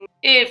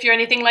If you're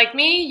anything like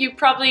me, you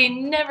probably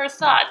never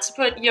thought to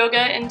put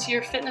yoga into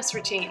your fitness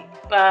routine,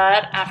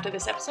 but after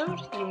this episode,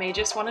 you may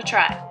just want to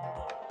try.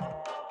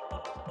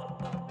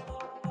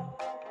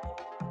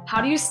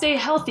 How do you stay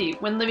healthy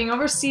when living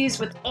overseas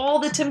with all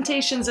the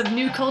temptations of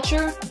new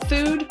culture,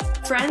 food,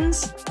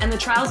 friends, and the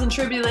trials and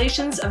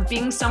tribulations of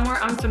being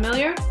somewhere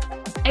unfamiliar?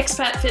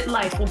 Expat Fit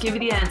Life will give you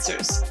the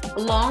answers,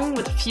 along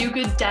with a few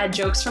good dad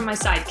jokes from my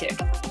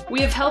sidekick. We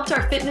have helped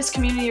our fitness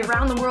community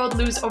around the world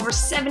lose over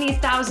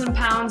 70,000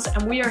 pounds,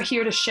 and we are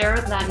here to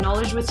share that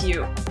knowledge with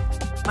you.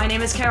 My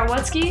name is Kara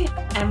Wutsky,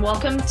 and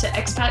welcome to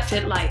Expat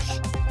Fit Life.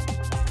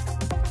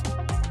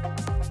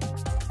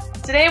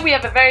 Today we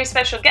have a very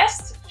special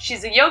guest.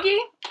 She's a yogi,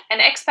 an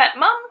expat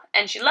mom,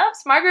 and she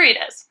loves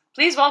margaritas.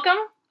 Please welcome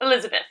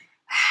Elizabeth.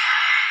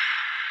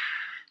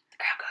 The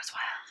crowd goes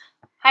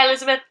wild. Hi,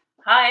 Elizabeth.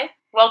 Hi.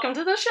 Welcome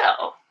to the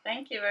show.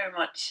 Thank you very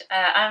much.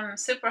 I'm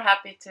super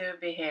happy to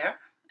be here,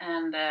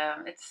 and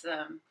it's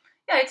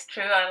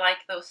true. I like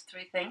those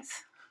three things.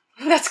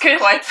 That's good.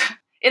 Quite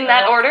in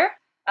that order.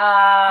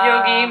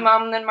 Yogi,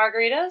 mom, then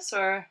margaritas,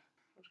 or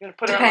we're gonna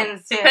put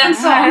depends. it on.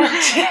 Depends on.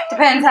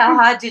 Depends how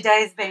hard your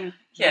day's been.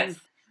 Yes,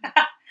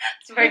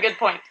 It's a very good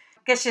point.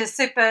 I guess you're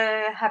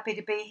super happy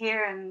to be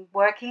here and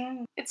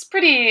working. It's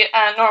pretty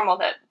normal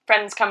that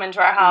friends come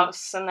into our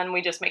house and then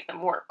we just make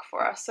them work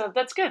for us. So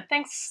that's good.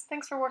 Thanks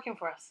for working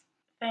for us.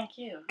 thank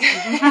you.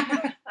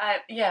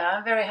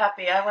 I'm very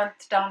happy. I went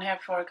down here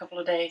for a couple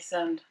of days,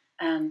 and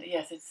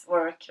yes, it's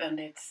work and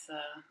it's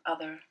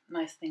other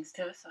nice things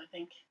too. So I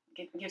think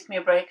it gives me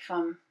a break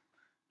from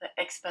the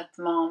expat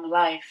mom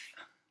life.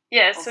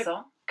 Yes, Also.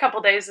 a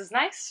couple days is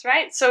nice,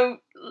 right? So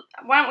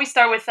why don't we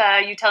start with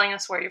you telling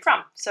us where you're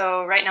from?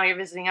 So right now you're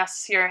visiting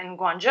us here in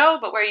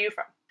Guangzhou, but where are you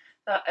from?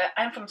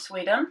 I'm from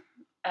Sweden,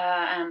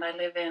 and I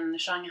live in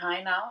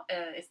Shanghai now.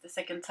 It's the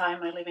second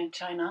time I live in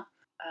China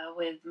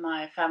with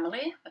my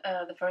family.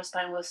 The first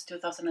time was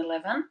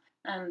 2011,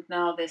 and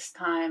now this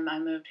time I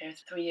moved here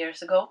 3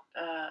 years ago,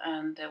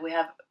 and we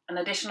have an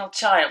additional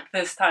child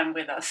this time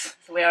with us.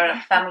 So we are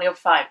a family of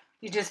 5.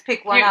 You just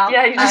pick one up.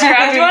 Yeah, you just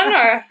grabbed one,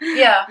 or?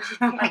 Yeah,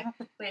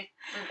 we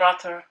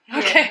brought her.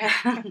 Okay.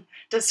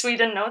 Does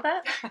Sweden know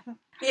that?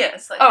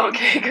 Yes.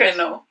 Okay, good. I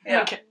know.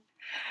 Yeah. Okay.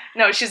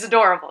 No, she's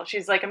adorable.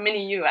 She's like a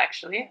mini you,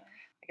 actually.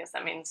 I guess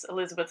that means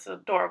Elizabeth's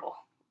adorable.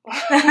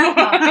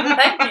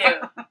 Thank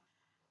you.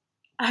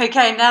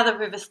 Okay, now that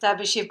we've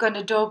established you've got an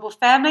adorable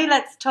family,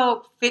 let's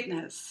talk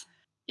fitness.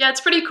 Yeah,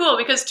 it's pretty cool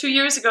because 2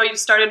 years ago you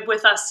started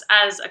with us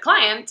as a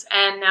client,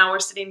 and now we're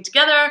sitting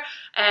together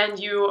and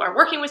you are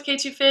working with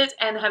K2 Fit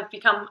and have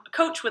become a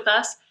coach with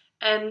us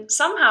and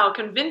somehow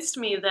convinced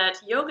me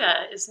that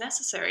yoga is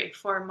necessary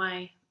for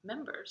my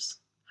members.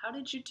 How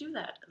did you do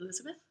that,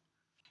 Elizabeth?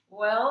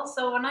 Well,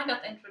 so when I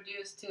got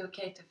introduced to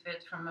K2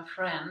 Fit from a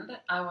friend,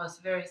 I was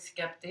very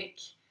skeptic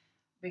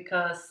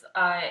because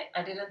I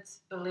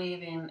didn't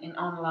believe in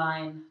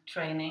online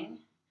training.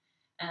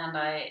 And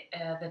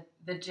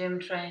the gym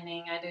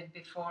training I did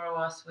before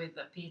was with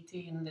a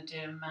PT in the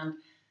gym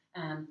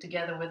and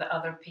together with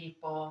other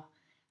people.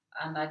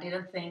 And I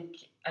didn't think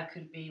I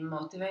could be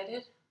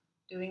motivated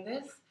doing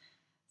this.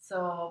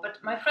 So,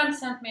 but my friend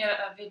sent me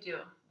a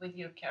video with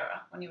you,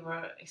 Kara, when you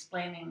were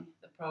explaining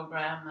the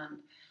program,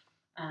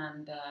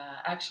 and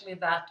actually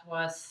that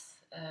was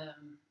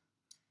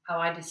how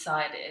I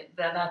decided.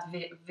 That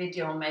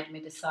video made me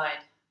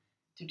decide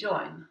to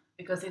join,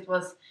 because it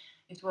was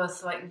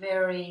like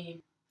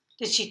very.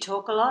 Did she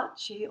talk a lot?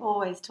 She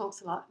always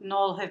talks a lot in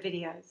all her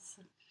videos.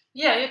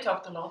 Yeah, you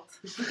talked a lot.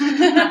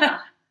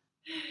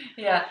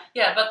 yeah,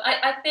 but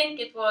I think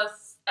it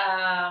was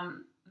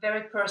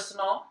very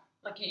personal.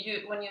 Like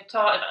you when you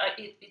talk,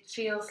 it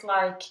feels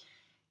like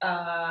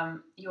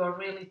you are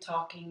really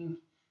talking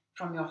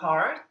from your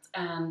heart,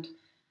 and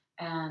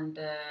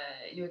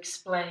you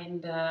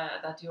explained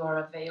that you are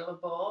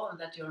available and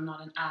that you're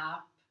not an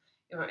app.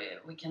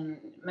 We can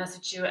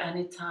message you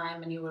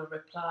anytime and you will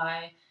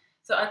reply.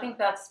 So I think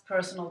that's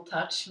personal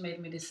touch made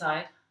me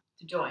decide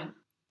to join.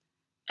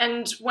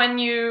 And when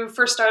you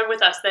first started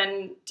with us,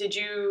 then did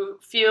you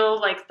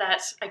feel like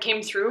that I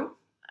came through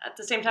at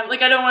the same time?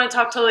 Like, I don't want to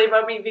talk totally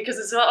about me because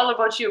it's all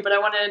about you, but I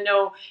want to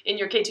know in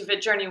your K2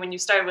 Fit journey when you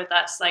started with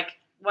us, like,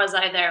 was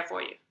I there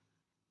for you?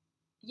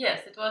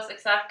 Yes, it was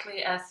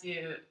exactly as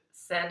you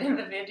said in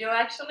the video.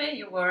 Actually,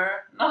 you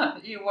were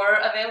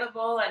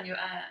available and you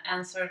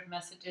answered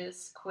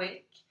messages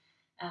quick,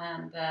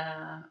 and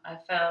I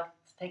felt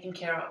taken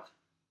care of.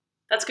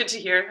 That's good to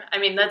hear. I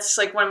mean, that's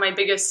like one of my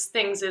biggest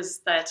things is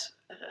that,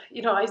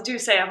 I do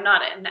say I'm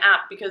not an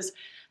app because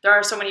there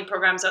are so many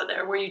programs out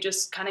there where you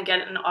just kind of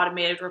get an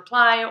automated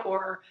reply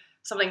or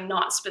something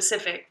not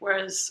specific,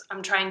 whereas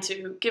I'm trying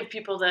to give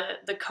people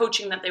the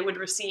coaching that they would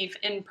receive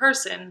in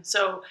person.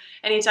 So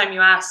anytime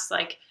you ask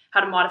like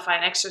how to modify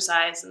an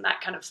exercise and that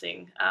kind of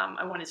thing,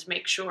 I wanted to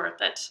make sure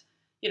that,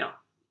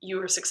 you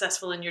were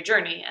successful in your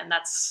journey. And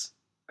that's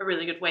a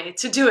really good way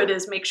to do it,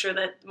 is make sure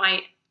that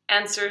my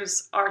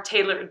answers are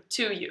tailored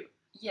to you.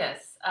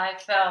 Yes, I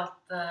felt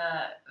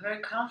very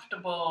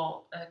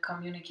comfortable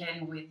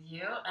communicating with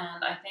you,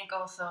 and I think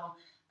also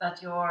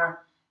that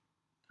your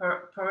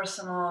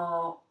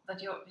personal,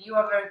 that you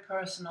are very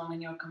personal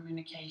in your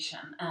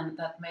communication, and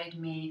that made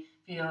me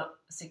feel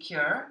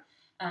secure.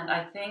 And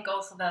I think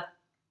also that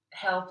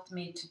helped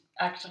me to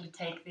actually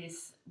take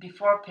these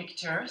before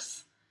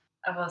pictures.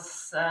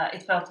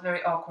 It felt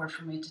very awkward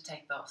for me to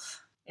take those.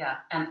 Yeah,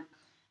 and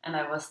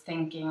I was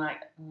thinking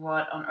like,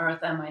 what on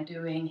earth am I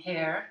doing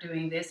here,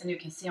 doing this? And you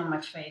can see on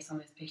my face on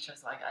these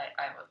pictures, like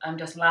I'm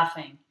just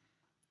laughing.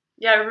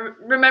 Yeah, I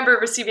remember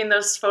receiving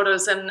those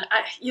photos, and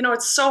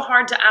it's so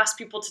hard to ask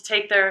people to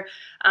take their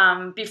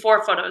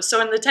before photos.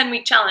 So in the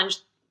 10-week challenge,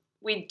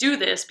 we do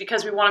this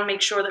because we want to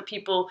make sure that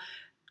people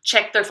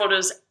check their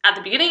photos at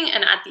the beginning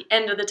and at the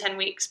end of the 10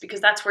 weeks,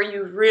 because that's where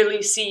you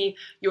really see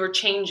your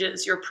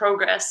changes, your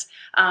progress.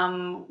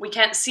 We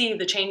can't see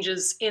the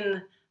changes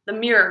in the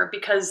mirror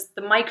because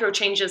the micro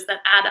changes that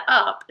add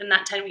up in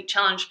that 10-week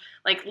challenge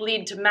like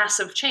lead to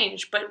massive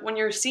change. But when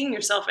you're seeing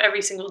yourself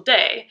every single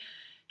day,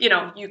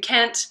 you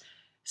can't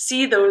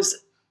see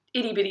those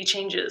itty bitty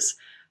changes.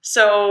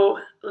 So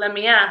let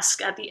me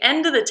ask, at the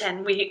end of the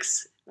 10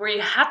 weeks, were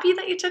you happy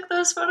that you took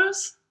those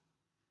photos?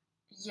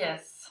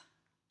 Yes,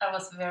 I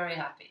was very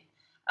happy.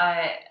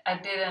 I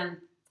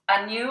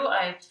knew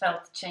I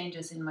felt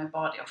changes in my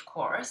body, of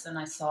course, and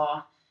I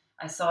saw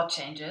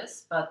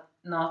changes, but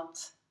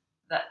not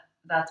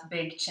that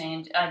big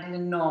change. I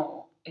didn't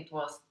know it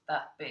was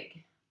that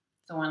big.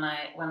 So when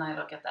I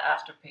look at the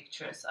after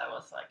pictures, I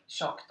was like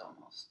shocked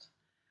almost.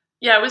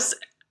 Yeah, it was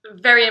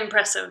very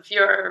impressive,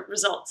 your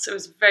results. It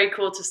was very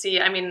cool to see.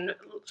 I mean,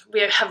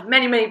 we have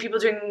many people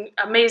doing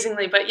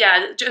amazingly, but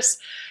yeah, just,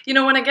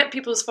 when I get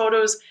people's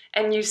photos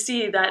and you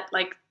see that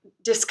like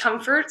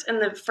discomfort in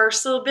the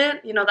first little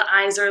bit, the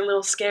eyes are a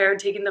little scared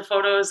taking the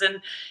photos,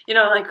 and,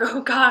 like,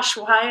 oh gosh,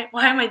 why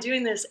am I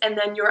doing this? And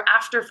then your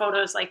after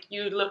photos, like,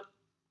 you look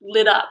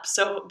lit up.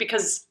 So,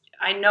 because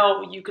I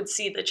know you could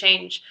see the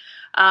change.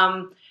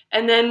 And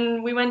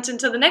then we went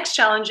into the next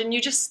challenge, and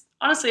you just,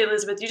 honestly,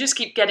 Elizabeth, you just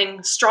keep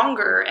getting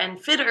stronger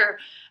and fitter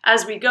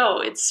as we go.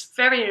 It's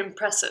very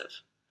impressive.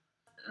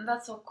 And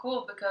that's so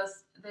cool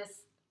because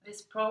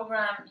this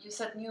program, you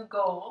set new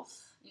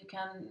goals. You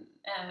can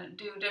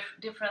do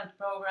different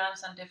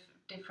programs and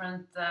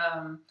different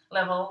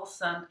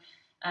levels,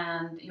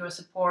 and you're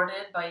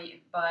supported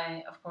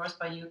by of course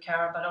by you,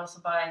 Cara, but also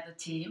by the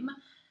team.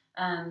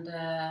 And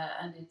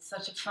it's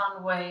such a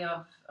fun way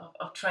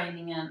of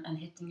training and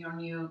hitting your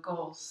new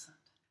goals.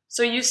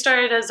 So you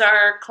started as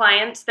our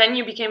client, then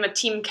you became a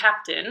team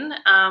captain.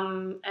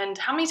 And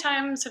how many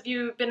times have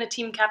you been a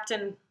team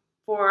captain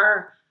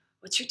for,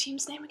 what's your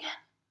team's name again?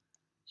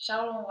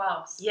 Shaolin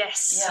Wows.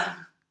 Yes. Yeah,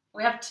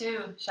 we have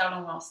 2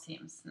 Shaolin Wows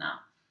teams now.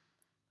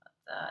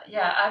 But,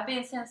 yeah, I've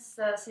been since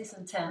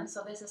season 10,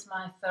 so this is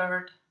my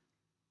 3rd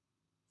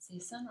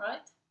season,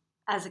 right?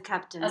 As a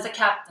captain. As a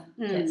captain,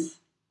 yes.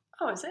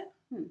 Oh, is it?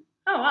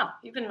 Oh, wow.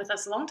 You've been with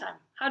us a long time.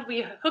 How did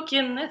we hook you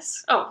in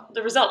this? Oh,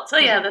 the results. Oh,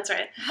 yeah, that's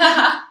right.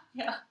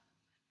 Yeah.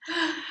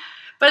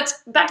 But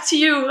back to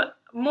you, I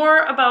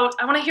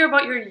want to hear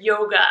about your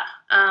yoga,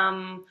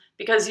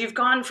 because you've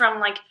gone from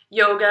like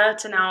yoga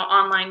to now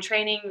online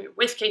training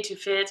with K2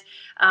 Fit.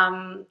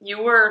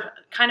 You were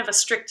kind of a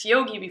strict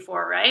yogi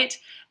before, right?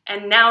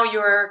 And now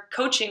you're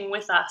coaching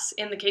with us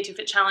in the K2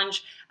 Fit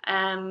Challenge.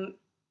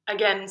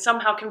 Again,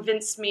 somehow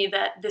convinced me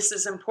that this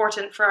is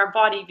important for our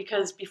body,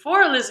 because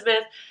before,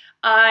 Elizabeth,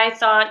 I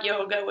thought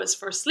yoga was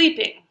for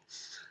sleeping.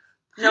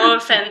 No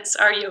offense,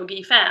 our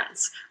yogi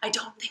fans. I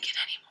don't think it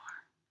anymore,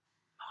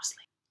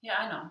 mostly. Yeah,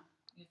 I know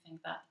you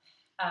think that.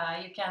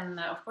 You can,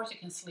 of course, you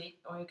can sleep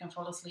or you can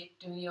fall asleep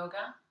doing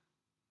yoga.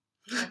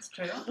 That's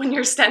true. When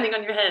you're standing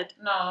on your head.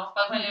 No,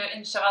 but when you're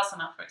in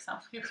Shavasana, for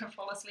example, you can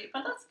fall asleep,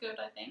 and that's good,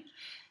 I think.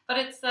 But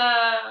it's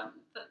the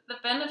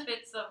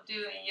benefits of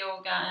doing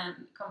yoga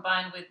and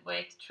combined with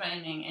weight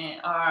training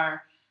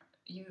are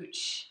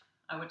huge,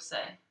 I would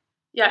say.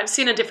 Yeah, I've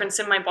seen a difference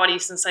in my body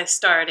since I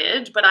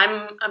started, but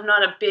I'm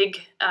not a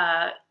big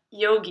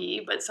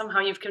yogi, but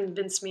somehow you've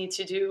convinced me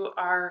to do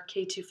our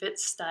K2 Fit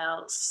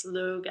style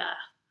Slöga.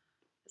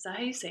 Is that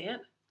how you say it?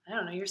 I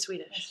don't know, you're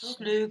Swedish.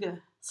 Slöga.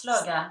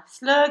 Slöga.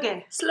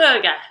 Slöga.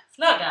 Slöga.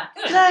 Slöga.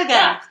 Good.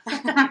 Slöga.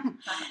 Yeah.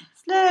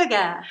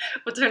 Slöga.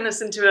 We'll turn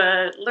this into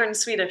a Learn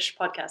Swedish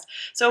podcast.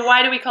 So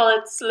why do we call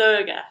it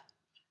Slöga?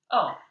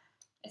 Oh,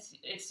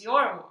 it's your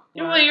word.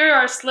 Well, you're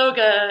our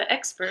Slöga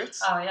expert.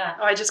 Oh, yeah.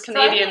 Oh, I just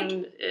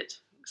Canadian it.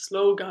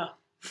 Slöga.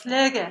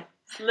 Slöga.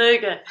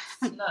 Slöga.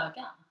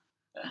 Slöga.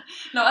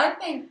 No, I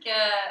think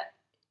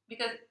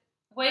because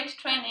weight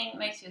training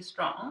makes you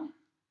strong.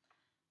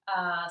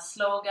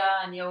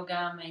 Slöga and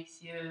yoga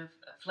makes you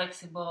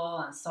flexible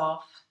and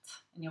soft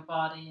in your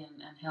body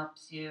and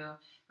helps you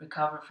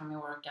recover from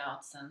your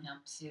workouts and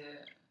helps you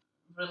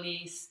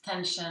release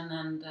tension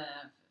and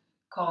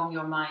calm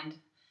your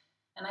mind.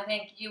 And I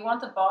think you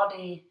want your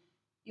body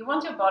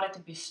to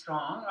be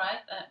strong, right?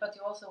 But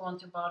you also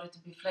want your body to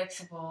be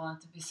flexible and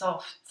to be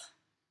soft.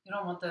 You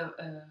don't want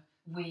a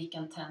weak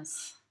and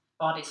tense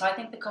body. So I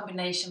think the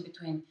combination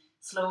between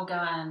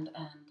Slöga and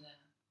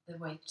the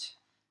weight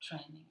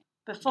training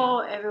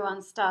Before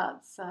everyone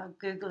starts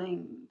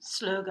Googling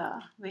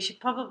Slöga, we should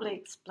probably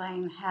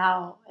explain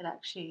how it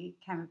actually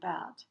came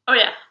about. Oh,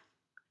 yeah.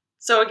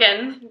 So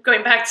again,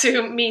 going back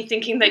to me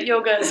thinking that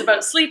yoga is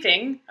about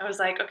sleeping, I was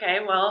like, okay,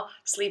 well,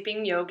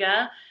 sleeping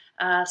yoga,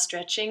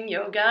 stretching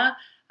yoga.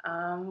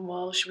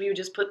 Well, should we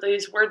just put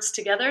these words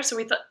together? So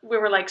we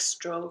were like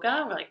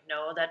stroga. We're like,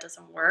 no, that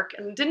doesn't work.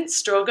 And didn't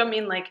stroga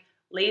mean like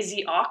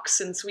lazy ox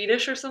in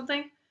Swedish or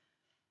something?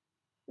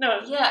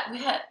 No. Yeah, we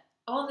had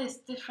all these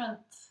different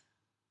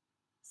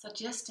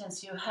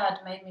suggestions you had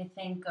made me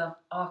think of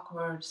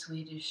awkward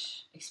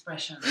Swedish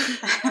expressions.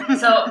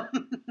 So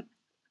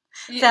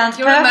Sounds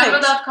you perfect.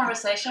 remember that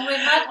conversation we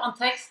had on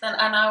text,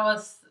 and I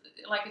was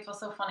like, it was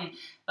so funny.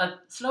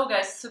 But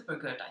Slöga is super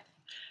good, I think.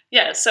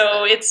 Yeah,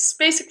 so it's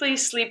basically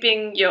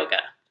sleeping yoga.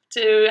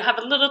 To have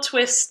a little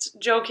twist,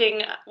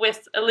 joking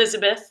with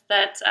Elizabeth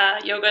that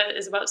yoga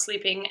is about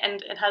sleeping,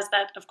 and it has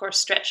that, of course,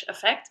 stretch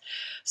effect.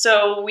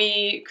 So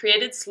we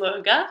created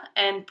Slöga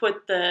and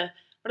put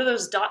what are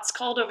those dots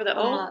called over the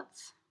O?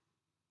 Umlauts.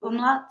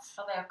 Umlauts?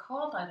 How they are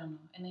called, I don't know.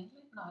 In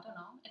English? No, I don't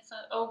know. It's an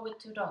O with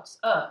 2 dots.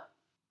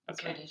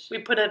 Okay. Swedish. We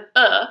put an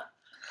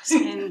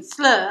In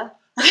slur.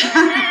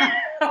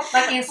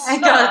 Like in I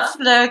got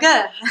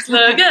Slöga.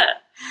 Slöga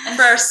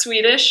for our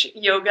Swedish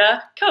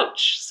yoga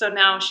coach. So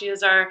now she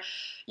is our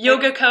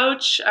yoga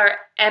coach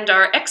and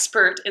our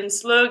expert in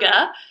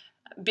Slöga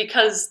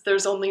because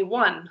there's only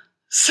one.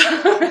 So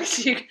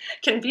you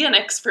can be an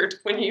expert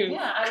when you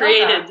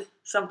created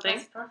something.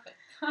 That's perfect.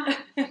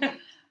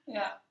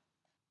 Yeah.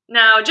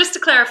 Now, just to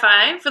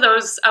clarify, for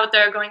those out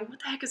there going, what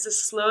the heck is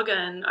this Slöga,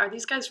 and are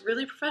these guys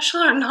really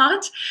professional or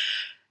not?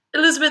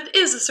 Elizabeth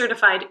is a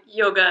certified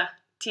yoga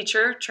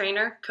teacher,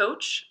 trainer,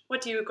 coach.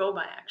 What do you go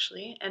by,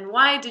 actually? And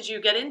why did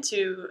you get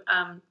into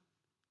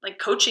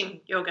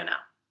coaching yoga now?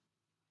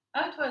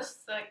 It was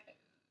like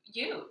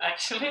you,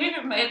 actually,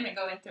 who made me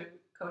go into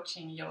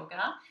coaching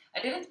yoga.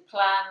 I didn't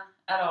plan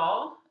at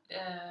all,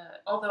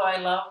 although I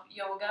love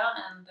yoga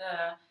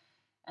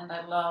and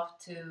I love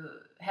to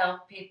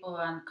help people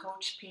and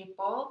coach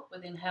people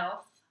within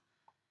health.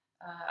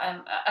 I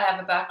have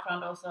a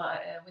background also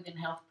within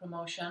health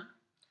promotion,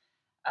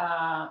 so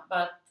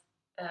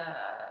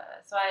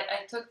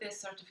I took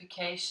this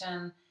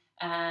certification,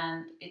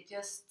 and it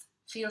just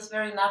feels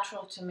very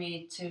natural to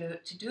me to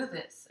do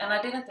this, and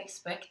I didn't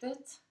expect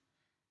it.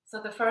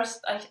 So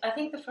I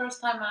think the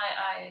first time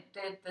I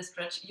did the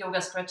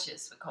yoga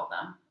stretches, we call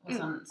them, was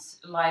on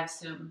live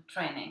Zoom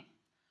training.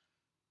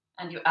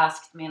 And you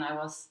asked me, and I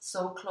was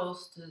so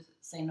close to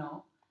say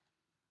no,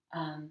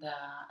 and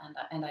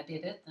I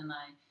did it, and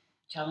I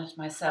challenged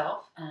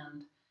myself,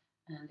 and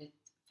it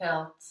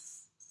felt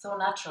so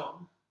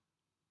natural.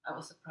 I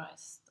was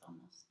surprised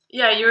almost.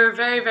 Yeah, you were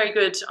very, very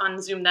good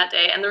on Zoom that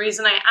day, and the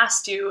reason I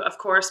asked you, of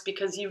course,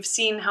 because you've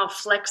seen how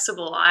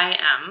flexible I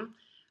am.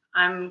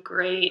 I'm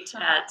great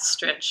at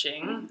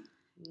stretching.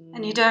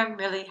 And you don't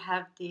really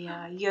have the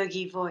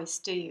yogi voice,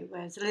 do you?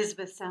 Whereas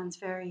Elizabeth sounds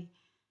very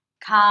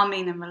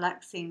calming and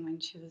relaxing when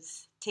she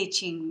was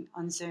teaching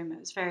on Zoom. It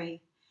was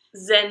very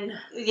zen.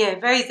 Yeah,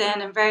 very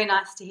zen and very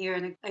nice to hear,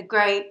 and a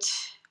great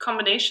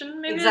combination,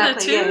 maybe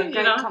exactly, the two.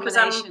 Yeah, great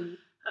combination.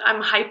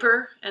 I'm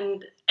hyper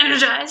and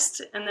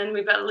energized, and then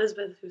we've got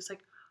Elizabeth who's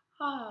like,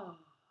 oh.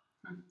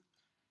 And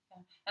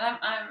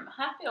I'm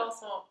happy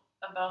also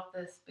about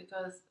this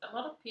because a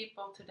lot of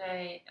people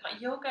today, like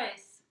yoga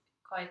is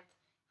quite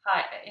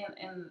high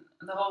in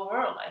the whole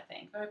world, I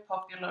think, very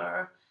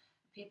popular.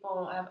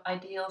 People have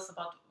ideals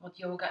about what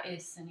yoga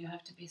is, and you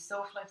have to be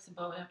so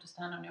flexible. You have to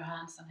stand on your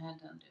hands and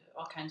head and do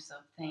all kinds of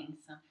things.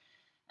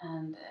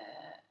 And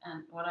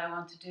what I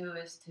want to do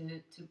is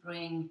to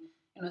bring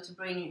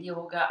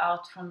yoga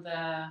out from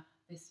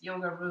this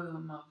yoga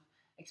room of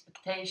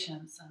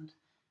expectations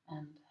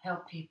and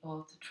help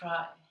people to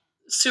try.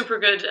 Super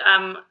good.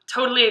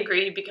 Totally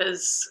agree,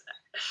 because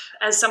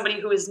as somebody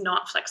who is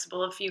not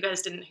flexible, if you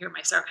guys didn't hear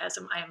my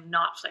sarcasm, I am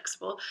not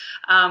flexible.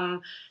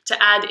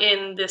 To add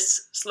in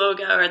this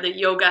Slöga or the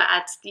yoga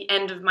at the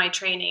end of my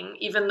training,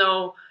 even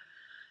though,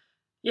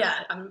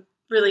 I'm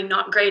really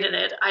not great at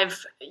it,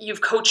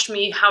 you've coached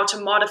me how to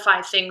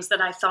modify things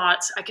that I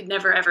thought I could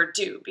never ever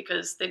do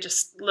because they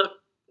just look,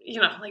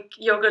 like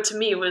yoga to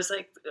me was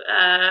like,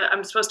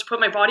 I'm supposed to put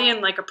my body in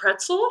like a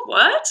pretzel?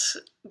 What?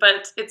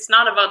 But it's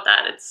not about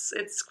that.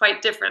 It's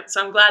quite different.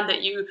 So I'm glad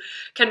that you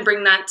can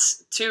bring that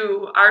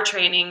to our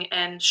training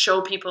and show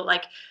people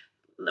like,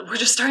 we're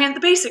just starting at the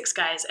basics,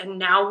 guys, and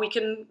now we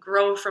can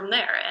grow from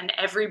there, and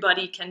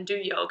everybody can do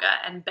yoga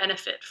and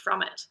benefit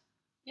from it.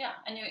 Yeah,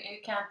 and you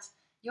can't,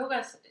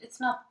 yoga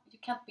you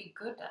can't be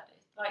good at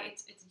it. Like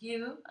it's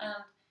you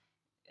and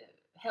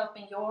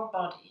helping your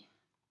body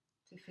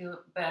to feel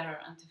better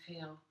and to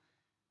feel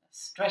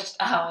stretched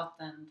out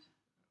and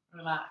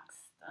relaxed,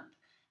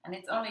 and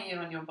it's only you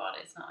and your body.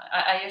 It's not.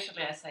 I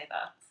usually say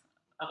that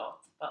a lot,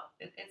 but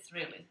it's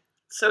really.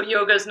 So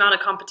yoga is not a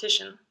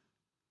competition.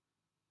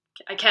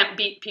 I can't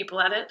beat people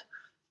at it.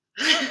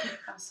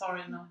 I'm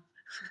sorry, no.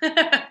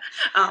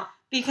 Oh.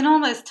 But you can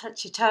almost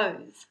touch your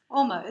toes.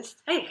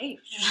 Almost. Hey,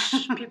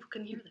 people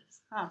can hear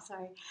this. Oh,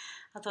 sorry.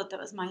 I thought that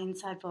was my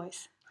inside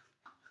voice.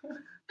 All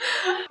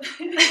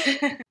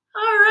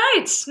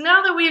right,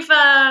 now that we've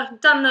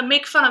done the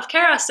make fun of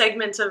Kara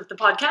segment of the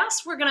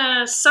podcast, we're going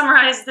to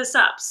summarize this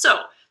up.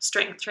 So,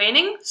 strength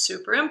training,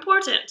 super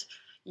important.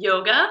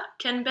 Yoga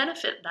can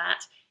benefit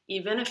that.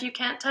 Even if you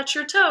can't touch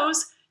your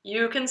toes,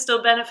 you can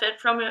still benefit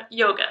from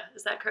yoga.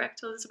 Is that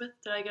correct, Elizabeth?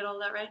 Did I get all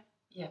that right?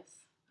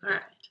 Yes. All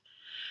right.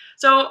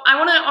 So I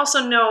want to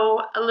also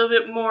know a little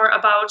bit more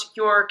about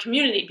your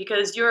community,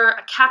 because you're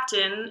a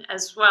captain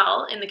as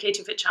well in the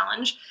K2 Fit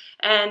Challenge,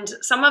 and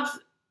some of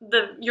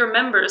your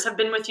members have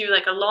been with you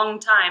like a long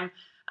time,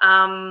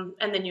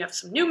 and then you have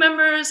some new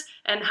members.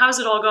 And how's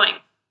it all going?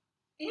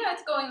 Yeah,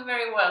 it's going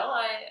very well.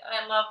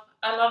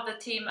 I love the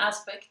team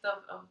aspect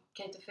of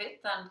K2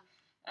 Fit,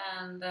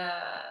 and the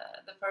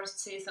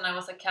first season I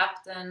was a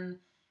captain.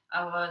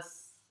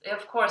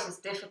 Of course, it's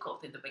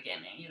difficult in the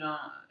beginning,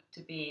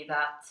 to be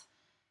that.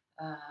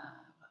 I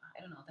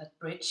don't know, that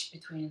bridge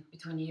between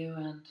you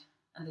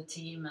and the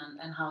team,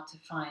 and how to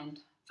find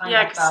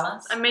that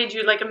balance. I made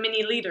you like a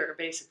mini leader,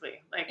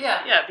 basically.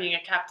 Being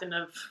a captain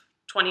of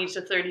 20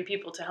 to 30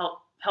 people to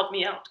help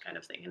me out, kind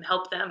of thing, and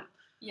help them.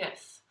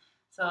 Yes.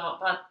 So,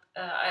 but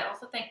I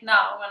also think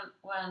now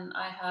when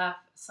I have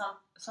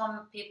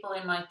some people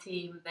in my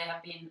team, they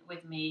have been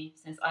with me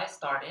since I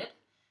started,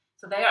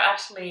 so they are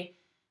actually,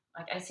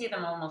 like, I see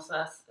them almost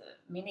as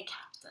mini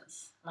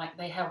captains. Like,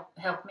 they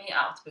help me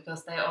out,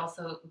 because they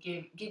also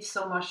give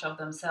so much of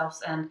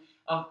themselves and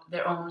of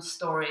their own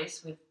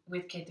stories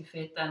with K2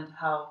 Fit, and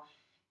how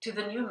to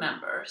the new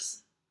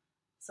members.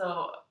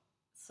 So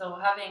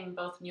having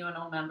both new and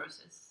old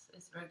members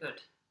is very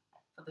good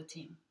for the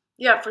team.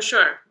 Yeah, for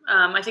sure.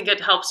 I think it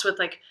helps with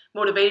like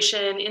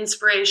motivation,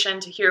 inspiration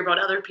to hear about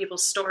other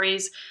people's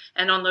stories.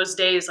 And on those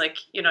days, like,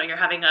 you're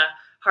having a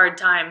hard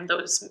time,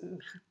 those,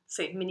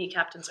 say, mini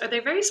captains, are they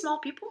very small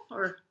people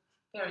or?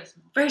 Very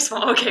small. Very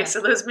small. Okay, yeah.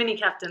 So those mini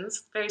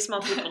captains, very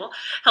small people,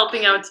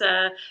 helping out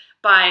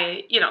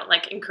by,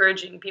 like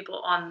encouraging people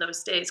on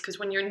those days. Because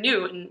when you're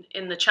new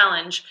in the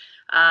challenge,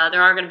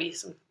 there are going to be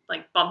some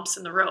like bumps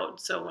in the road.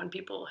 So when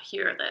people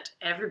hear that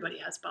everybody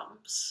has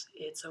bumps,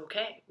 it's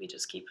okay. We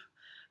just keep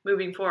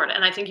moving forward.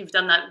 And I think you've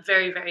done that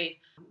very, very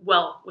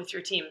well with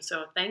your team.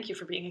 So thank you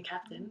for being a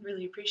captain.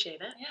 Really appreciate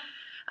it.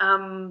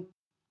 Yeah.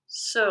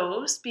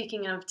 So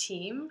speaking of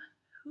team,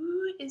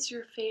 who is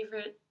your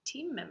favorite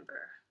team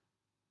member?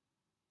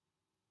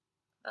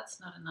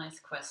 That's not a nice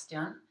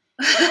question.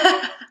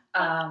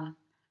 I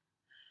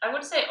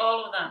would say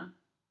all of them.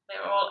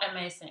 They're all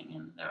amazing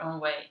in their own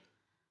way.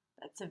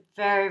 That's a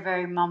very,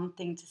 very mum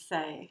thing to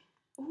say.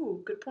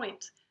 Ooh, good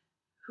point.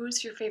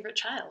 Who's your favorite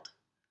child?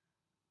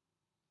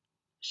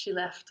 She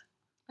left.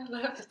 I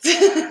left.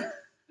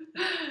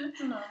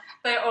 No,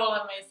 they're all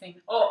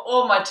amazing.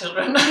 All my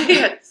children.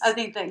 Yes. I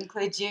think that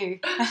includes you.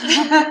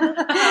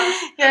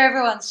 You're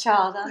everyone's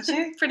child, aren't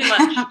you? Pretty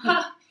much.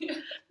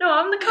 No,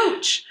 I'm the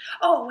coach.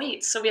 Oh,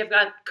 wait. So we have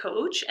got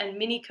coach and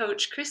mini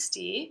coach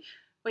Christy.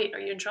 Wait, are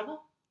you in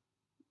trouble?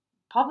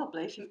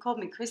 Probably, if you called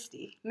me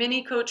Christy.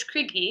 Mini coach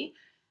Kriggy.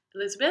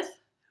 Elizabeth,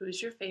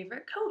 who's your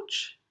favorite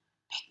coach?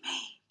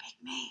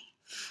 Pick me.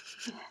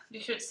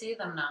 You should see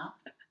them now.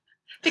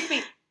 Pick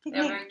me.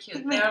 They're very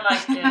cute. They're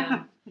like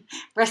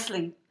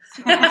wrestling.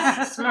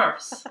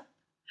 Smurfs.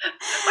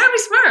 Why are we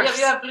Smurfs? Yeah,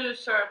 you have blue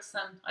shirts,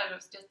 and I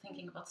was just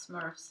thinking about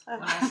Smurfs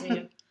when I see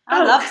you.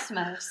 I love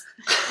Smurfs.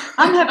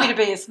 I'm happy to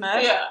be a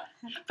Smurf. Yeah.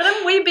 But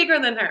I'm way bigger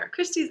than her.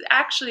 Christy's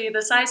actually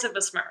the size of a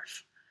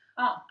Smurf.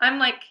 Oh. I'm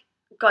like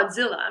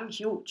Godzilla. I'm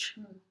huge.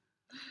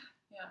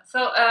 Yeah.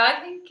 So I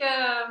think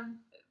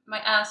my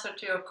answer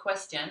to your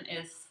question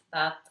is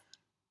that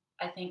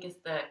I think it's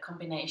the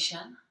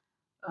combination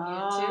of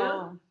you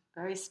two.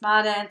 Very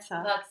smart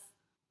answer.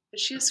 Is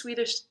she a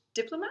Swedish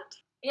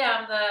diplomat?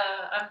 Yeah,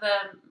 I'm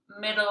the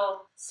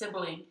middle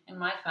sibling in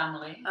my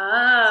family. So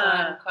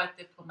I'm quite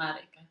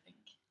diplomatic, I think.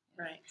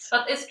 Right.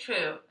 But it's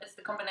true. It's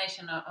the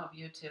combination of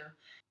you two.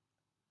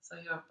 So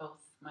you're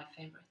both my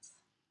favorites.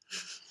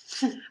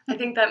 I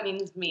think that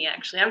means me,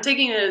 actually. I'm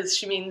taking it as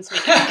she means me.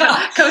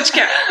 Coach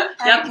Kara.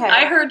 Yep, okay.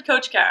 I heard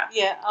Coach Kara.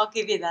 Yeah, I'll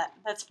give you that.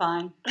 That's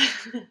fine.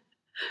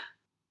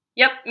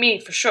 Yep, me,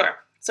 for sure.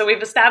 So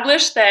we've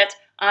established that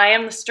I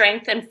am the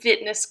strength and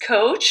fitness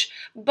coach,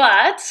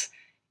 but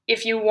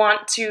if you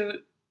want to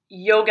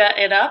yoga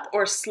it up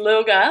or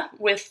slöga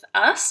with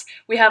us,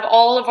 we have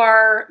all of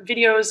our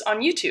videos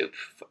on YouTube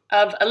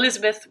of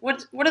Elizabeth.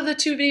 What are the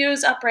 2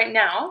 videos up right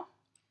now?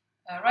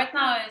 Right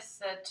now is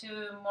 2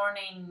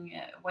 morning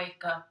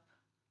wake up,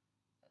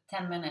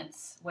 10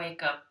 minutes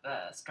wake up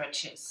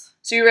stretches.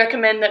 So you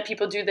recommend that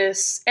people do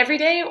this every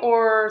day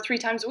or 3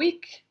 times a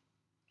week?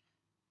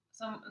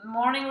 So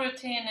morning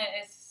routine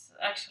is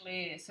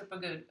actually super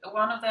good.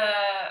 One of them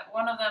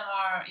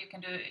are you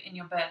can do in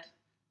your bed,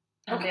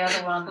 and okay. The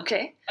other one.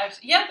 Okay.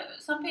 Actually, yeah,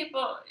 some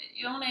people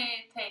you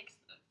only take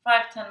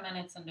 5-10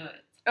 minutes and do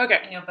it.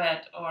 Okay. In your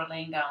bed or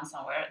laying down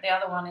somewhere. The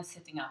other one is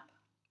sitting up.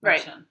 Right.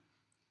 Version.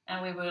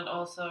 And we will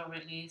also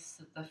release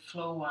the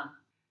flow one.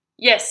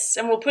 Yes,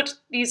 and we'll put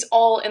these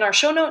all in our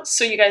show notes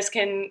so you guys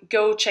can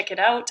go check it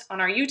out on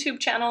our YouTube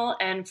channel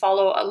and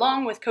follow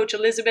along with Coach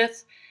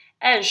Elizabeth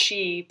as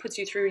she puts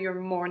you through your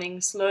morning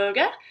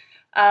Slöga.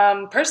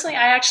 Personally,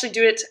 I actually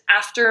do it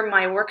after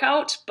my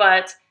workout,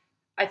 but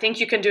I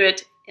think you can do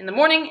it in the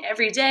morning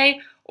every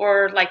day,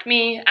 or like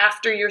me,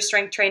 after your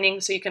strength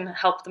training, so you can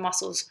help the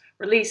muscles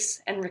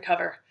release and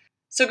recover.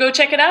 So go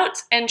check it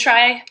out and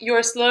try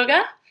your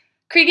Slöga.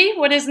 Krigi,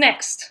 what is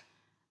next?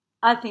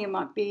 I think it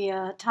might be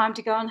time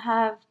to go and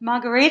have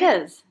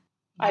margaritas.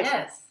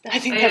 Yes. I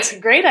think that's a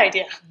great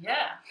idea.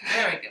 Yeah,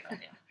 very good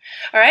idea.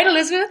 All right,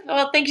 Elizabeth.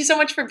 Well, thank you so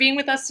much for being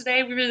with us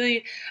today. We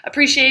really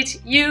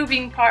appreciate you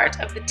being part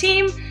of the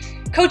team,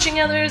 coaching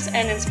others,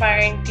 and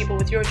inspiring people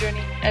with your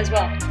journey as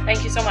well.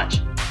 Thank you so much.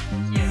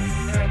 Thank you.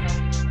 Very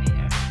happy to be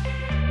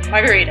here.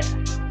 Margarita.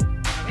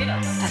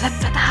 Margarita.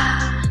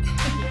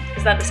 Da-da-da-da.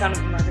 Is that the sound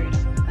of a margarita?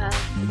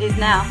 It is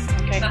now.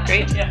 Okay,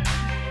 great. Yeah.